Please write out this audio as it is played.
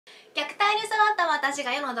私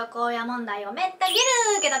が世の毒親問題をめったぎる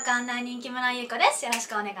けど簡単に木村裕子です。よろし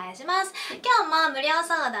くお願いします。今日も無料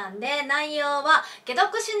相談で、内容は解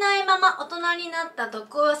毒しないまま大人になった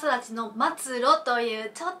毒親育ちの末路とい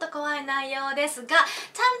うちょっと怖い内容ですが、ち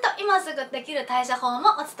ゃんと今すぐできる対処法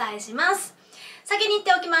もお伝えします。先に言っ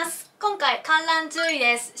ておきます。今回観覧注意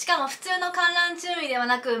です。しかも普通の観覧注意では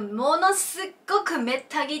なく、ものすごくめっ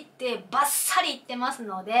たぎってバッサリ言ってます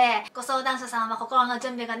ので、ご相談者さんは心の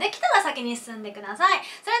準備ができたら先に進んでください。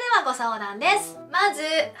それではご相談です。まず、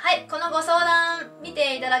このご相談見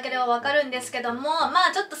ていただければわかるんですけども、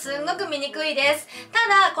ちょっとすんごく見にくいです。た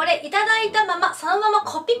だ、これいただいたまま、そのまま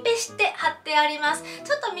コピペして貼ってあります。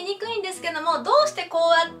ちょっと見にくいんですけども、どうしてこ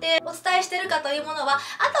うやってお伝えしてるかというものは、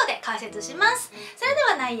後で解説します。それで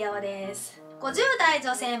は内容です。50代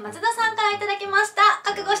女性松田さんからいただきました。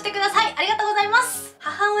覚悟してください。ありがとうございます。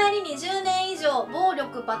母親に20年以上暴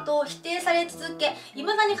力罵倒否定され続け、未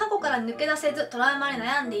だに過去から抜け出せずトラウマに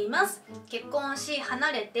悩んでいます。結婚し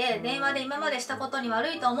離れて電話で今までしたことに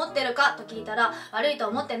悪いと思ってるかと聞いたら、悪いと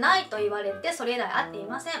思ってないと言われて、それ以来会ってい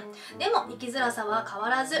ません。でも生きづらさは変わ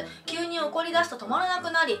らず、急に怒り出すと止まらな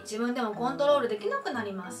くなり、自分でもコントロールできなくな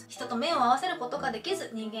ります。人と目を合わせることができ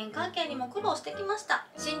ず、人間関係にも苦労してきました。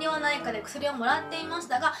心療内科で薬をもらっていまし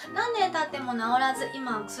たが、何年経っても治らず、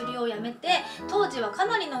今は薬をやめて、当時はか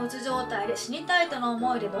なりのうつ状態で死にたいとの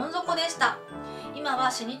思いでどん底でした。今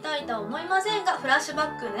は死にたいとは思いませんが、フラッシュバ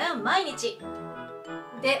ックで毎日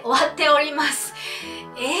で終わっております。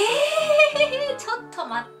ちょっと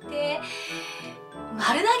待って、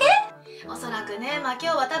丸投げ？おそらくね、今日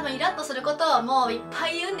は多分イラッとすることはもういっぱ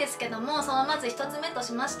い言うんですけども、そのまず一つ目と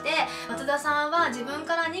しまして、松田さんは自分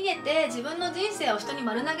から逃げて自分の人生を人に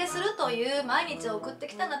丸投げするという毎日を送って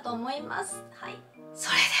きたんだと思います。そ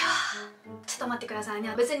れではちょっと待ってください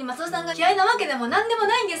ね。別に松田さんが嫌いなわけでも何でも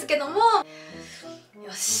ないんですけども、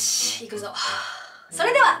よし、行くぞ。そ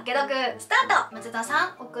れでは解毒スタート。松田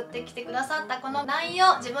さん送ってきてくださったこの内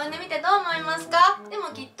容、自分で見てどう思いますか？で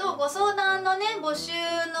もきっとご相談のね、募集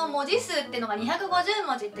の文字数っていうのが250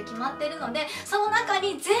文字って決まってるので、その中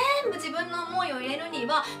に全部自分の思いを入れるに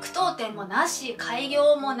は句読点もなし、改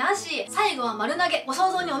行もなし、最後は丸投げ、ご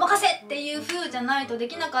想像にお任せっていう風じゃないとで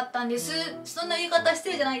きなかったんです。そんな言い方失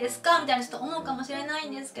礼じゃないですかみたいなちょっと思うかもしれない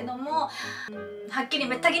んですけども、はっきり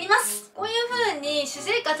めった切ります。こういう風に私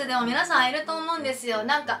生活でも皆さんいると思うんですよ。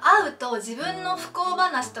なんか会うと自分の不幸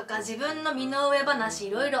話とか自分の身の上話、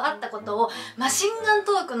いろいろあったことをマシンガン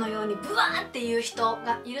トークのようにブワーっていう人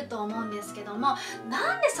がいると思うんですけども、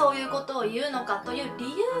なんでそういうことを言うのかという理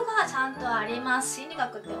由がちゃんとあります。心理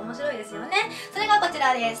学って面白いですよね。それがこち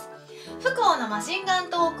らです。不幸のマシンガン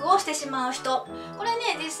トークをしてしまう人。これ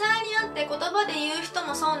ね、実際にあって言葉で言う人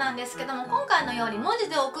もそうなんですけども、今回のように文字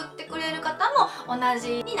で送ってくれる方も同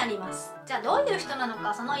じになります。じゃあどういう人なの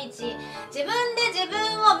か。その1、自分で自分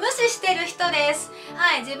を無視してる人です。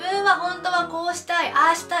自分は本当はこうしたい、あ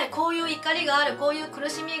あしたい、こういう怒りがある、こういう苦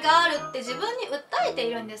しみがあるって自分に訴えて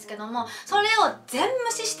いるんですけども、それを全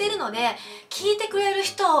無視しているので、聞いてくれる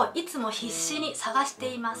人をいつも必死に探して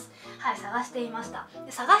います。探していました。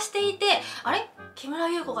で、探していて、あれ？木村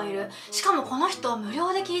裕子がいる。しかもこの人無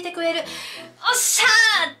料で聞いてくれる。おっし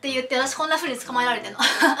ゃーって言って、私こんな風に捕まえられてんの。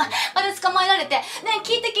捕まえられて、ね、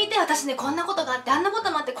聞いて、私ね、こんなことがあって、あんなこ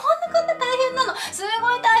ともあって、こんな大変なの。すご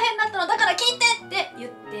い大変だったの。だから聞いてって言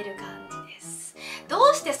ってる感じです。ど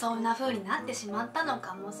うしてそんな風になってしまったの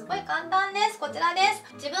か、もうすごい簡単です。こちらで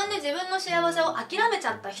す。自分で自分の幸せを諦めち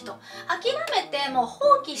ゃった人。諦めてもう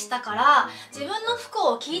放棄したから、自分の不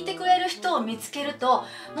幸を聞いてくれる人を見つけると、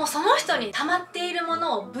もうその人に溜まっているも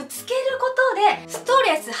のをぶつけることでスト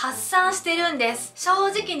レス発散してるんです。正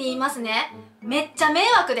直に言いますね。めっちゃ迷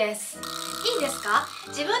惑です。いいですか？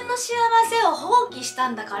自分の幸せを放棄した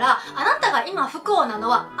んだから、あなたが今不幸なの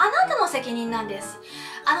はあなたの責任なんです。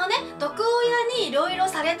毒親にいろいろ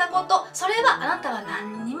されたこと、それはあなたは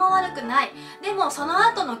何にも悪くない。でもその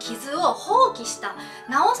後の傷を放棄した。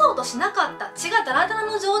治そうとしなかった。血がダラダラ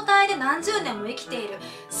の状態で何十年も生きている。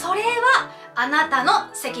それはあなた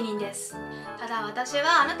の責任です。ただ私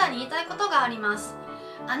はあなたに言いたいことがあります。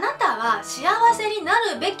あなたは幸せにな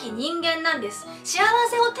るべき人間なんです。幸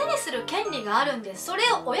せを手にする権利があるんです。それ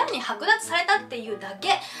を親に剥奪されたっていうだけ。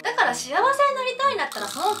だから幸せになりたいんだったら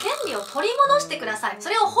その権利を取り戻してください。そ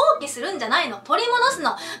れを放棄するんじゃないの。取り戻す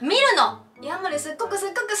の。見るの。今まですっごく不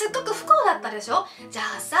幸だったでしょ？じゃ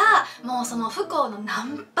あさ、もうその不幸の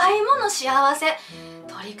何倍もの幸せ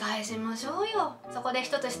取り返しましょうよ。そこで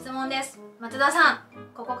一つ質問です。松田さん、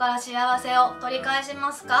ここから幸せを取り返し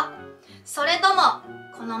ますか？それとも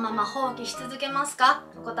このまま放棄し続けますか？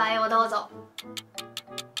お答えをどうぞ。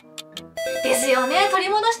ですよね。取り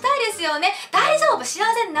戻したいですよね。大丈夫、幸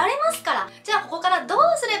せになれますから。じゃあここからどう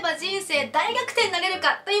すれば人生大逆転になれる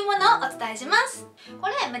かというものをお伝えします。こ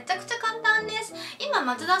れめちゃくちゃ簡単です。今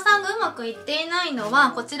松田さんがうまくいっていないの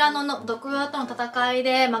は、こちらの毒親との戦い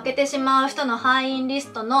で負けてしまう人の敗因リ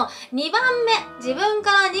ストの2番目、自分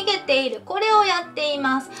から逃げている、これをやってい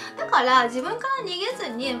ます。だから自分から逃げず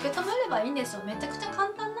に受け止めればいいんですよ。めちゃくちゃ簡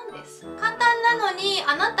単なんです。簡単なのに、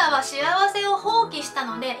あなたは幸せを放棄した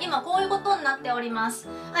ので今こういうことになっております。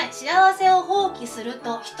はい、幸せを放棄する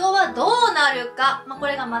と人はどうなるか、こ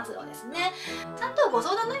れが末路ですね。ちゃんとご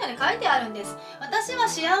相談内容に書いてあるんです。私は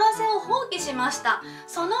幸せを放棄しました。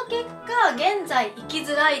その結果現在生き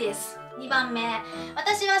づらいです。2番目、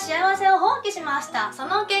私は幸せを放棄しました。そ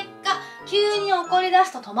の結果急に怒り出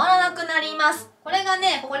すと止まらなくなります。これが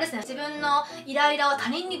ね、ここですね。自分のイライラを他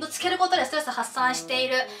人にぶつけることでストレス発散してい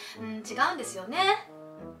る。違うんですよね。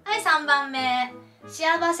はい、3番目、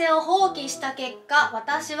幸せを放棄した結果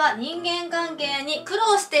私は人間関係に苦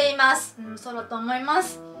労しています。そうだと思いま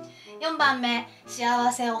す。4番目、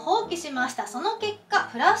幸せを放棄しました。その結果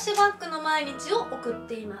フラッシュバックの毎日を送っ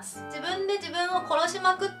ています。自分で自分を殺し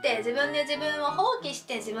まくって、自分で自分を放棄し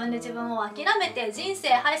て、自分で自分を諦めて、人生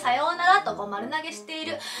はいさようならと丸投げしてい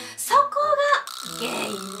る、そこが原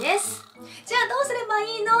因です。じゃあどうすれば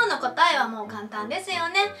いいのの答えはもう簡単ですよ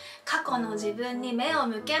ね。過去の自分に目を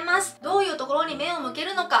向けます。どういうところに目を向け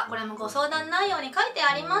るのか、これもご相談内容に書いて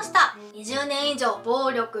ありました。20年以上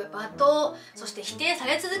暴力、罵倒、そして否定さ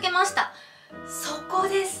れ続けました。そこ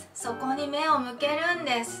です。そこに目を向けるん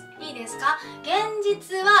です。いいですか？現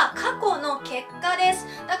実は過去の結果です。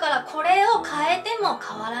だからこれを変えても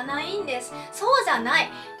変わらないんです。そうじゃな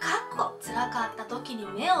い。過去辛かった時に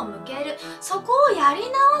目を向ける。そこをやり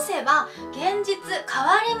直せば現実変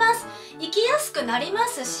わります。生きやすくなりま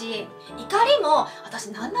すし、怒りも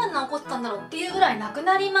私何であんな怒ったんだろうっていうぐらいなく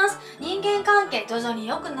なります。人間関係徐々に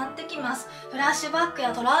良くなってきます。フラッシュバック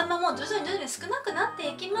やトラウマも徐々に少なくなって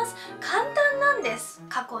いきます。簡単なんです。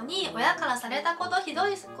過去に親からされたこと、ひど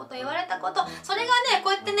いこと言われたこと、それがね、こ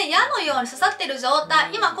うやってね、矢のように刺さってる状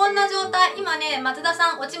態、今こんな状態、今ね、松田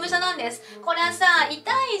さん落ち武者なんです。これはさ、痛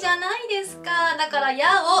いじゃないですか。だから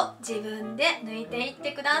矢を自分で抜いていっ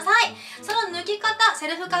てください。その抜き方、セ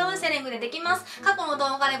ルフカウンセリングでできます。過去の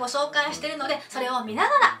動画でご紹介しているので、それを見なが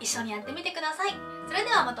ら一緒にやってみてください。それ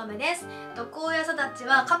ではまとめです。毒親育ち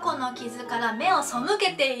は過去の傷から目を背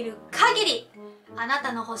けている限り、あな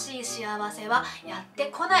たの欲しい幸せはやって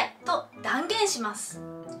こないと断言します。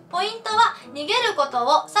ポイントは逃げること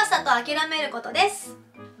をさっさと諦めることです。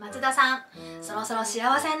松田さん、そろそろ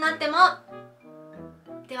幸せになっても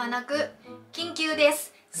ではなく、緊急で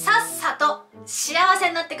す。さっさと幸せ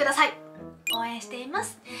になってください。応援していま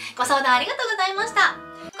す。ご相談ありがとうございました。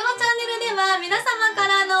このチャンネルでは皆様か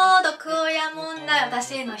らの毒親問題、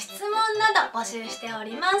私への質問など募集してお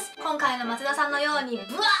ります。今回の松田さんのように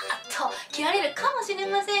ブワーッと切られるかもしれ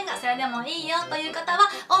ませんが、それでもいいよという方は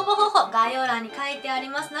応募方法概要欄に書いてあり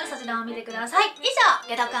ますので、そちらを見てください。以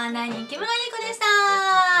上、解毒案内人木村裕子でした。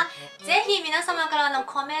ぜひ皆様からの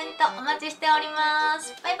コメントお待ちしておりま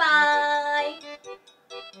す。バイバーイ。